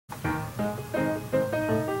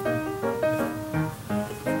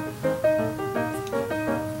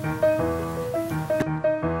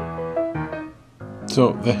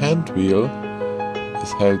So the hand wheel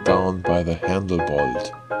is held down by the handle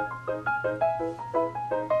bolt.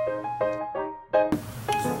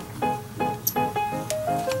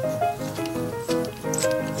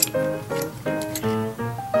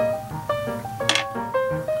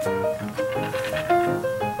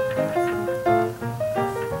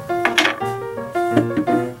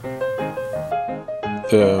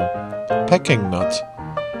 The packing nut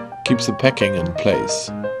keeps the packing in place,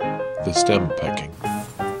 the stem packing,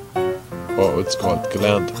 or it's called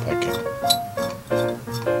gland packing.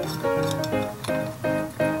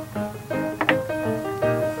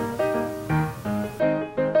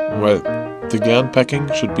 Well, the gland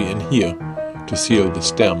packing should be in here to seal the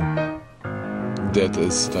stem. That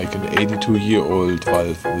is like an 82-year-old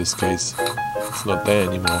valve in this case. It's not there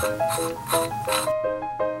anymore.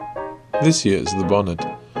 This here is the bonnet.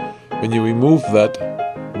 When you remove that,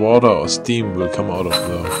 water or steam will come out of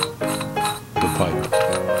the pipe.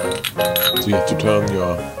 So you have to turn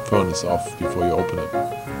your furnace off before you open it.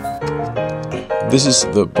 This is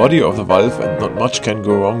the body of the valve, and not much can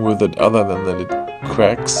go wrong with it other than that it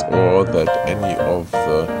cracks or that any of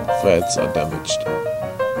the threads are damaged.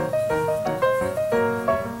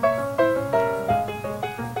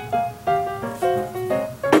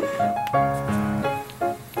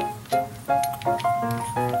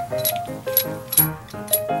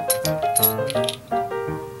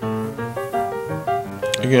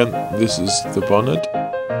 Again, this is the bonnet,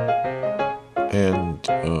 and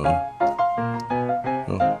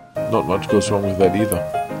not much goes wrong with that either,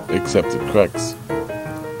 except it cracks.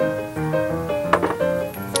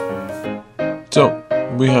 So,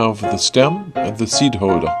 we have the stem and the seed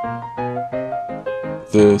holder.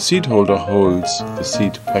 The seed holder holds the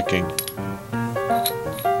seed packing.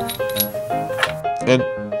 And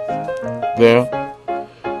there,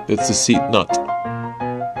 that's the seed nut.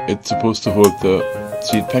 It's supposed to hold the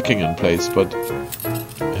seed packing in place, but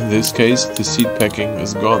in this case the seed packing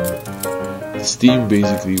is gone. The steam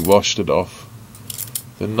basically washed it off.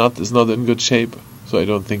 The nut is not in good shape, so I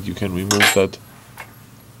don't think you can remove that.